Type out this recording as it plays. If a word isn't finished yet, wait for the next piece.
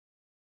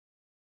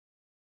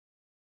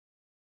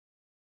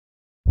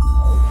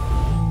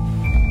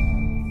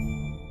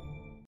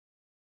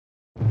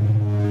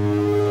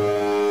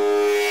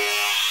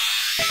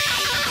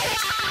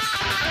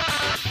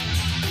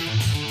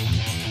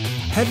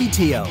Heavy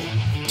TO,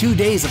 2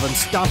 days of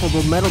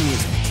unstoppable metal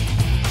music.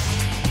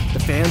 The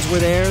fans were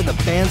there, the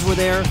bands were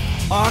there,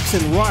 Ox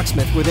and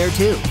Rocksmith were there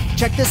too.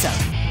 Check this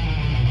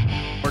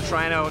out. We're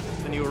trying out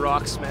the new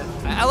Rocksmith.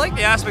 I like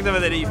the aspect of it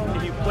that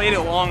if you played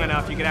it long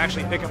enough, you could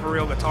actually pick up a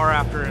real guitar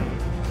after and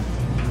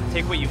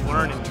take what you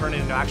learned and turn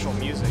it into actual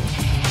music.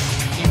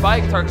 You buy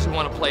a guitar because you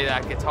want to play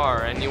that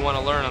guitar and you want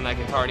to learn on that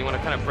guitar and you want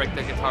to kind of break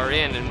the guitar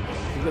in and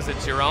because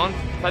it's your own.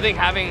 So I think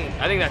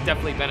that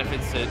definitely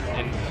benefits it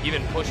and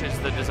even pushes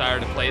the desire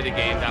to play the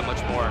game that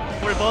much more.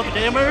 We're both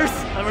gamers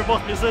and we're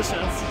both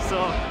musicians,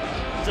 so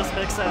it just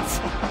makes sense.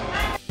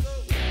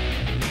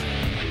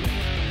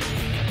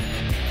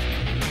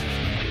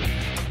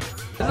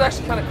 This is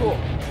actually kind of cool.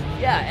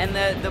 Yeah, and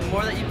the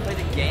more that you play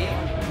the game,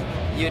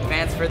 you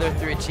advance further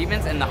through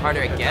achievements and the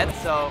harder it gets.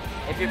 So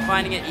if you're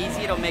finding it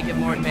easy, it'll make it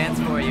more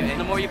advanced for you. And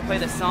the more you play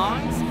the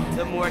songs,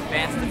 the more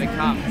advanced it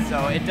becomes.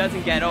 So it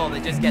doesn't get old,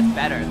 it just gets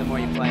better the more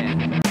you play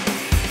it.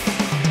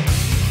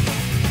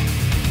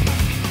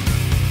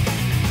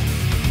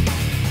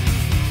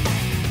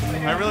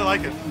 I really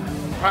like it.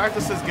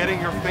 Practice is getting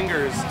your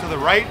fingers to the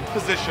right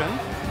position,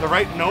 the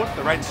right note,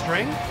 the right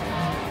string,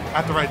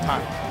 at the right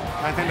time.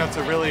 I think that's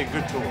a really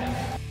good tool.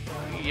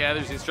 Yeah,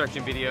 there's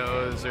instruction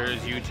videos, there's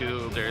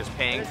YouTube, there's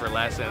paying for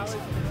lessons.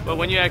 But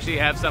when you actually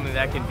have something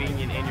that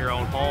convenient in your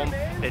own home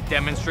that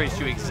demonstrates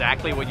to you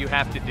exactly what you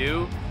have to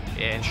do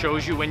and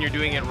shows you when you're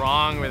doing it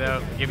wrong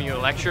without giving you a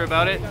lecture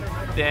about it,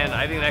 then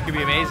I think that could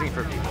be amazing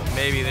for people.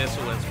 Maybe this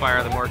will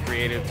inspire the more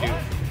creative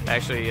to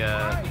actually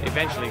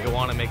eventually go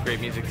on and make great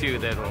music too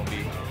that will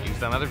be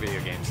used on other video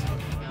games.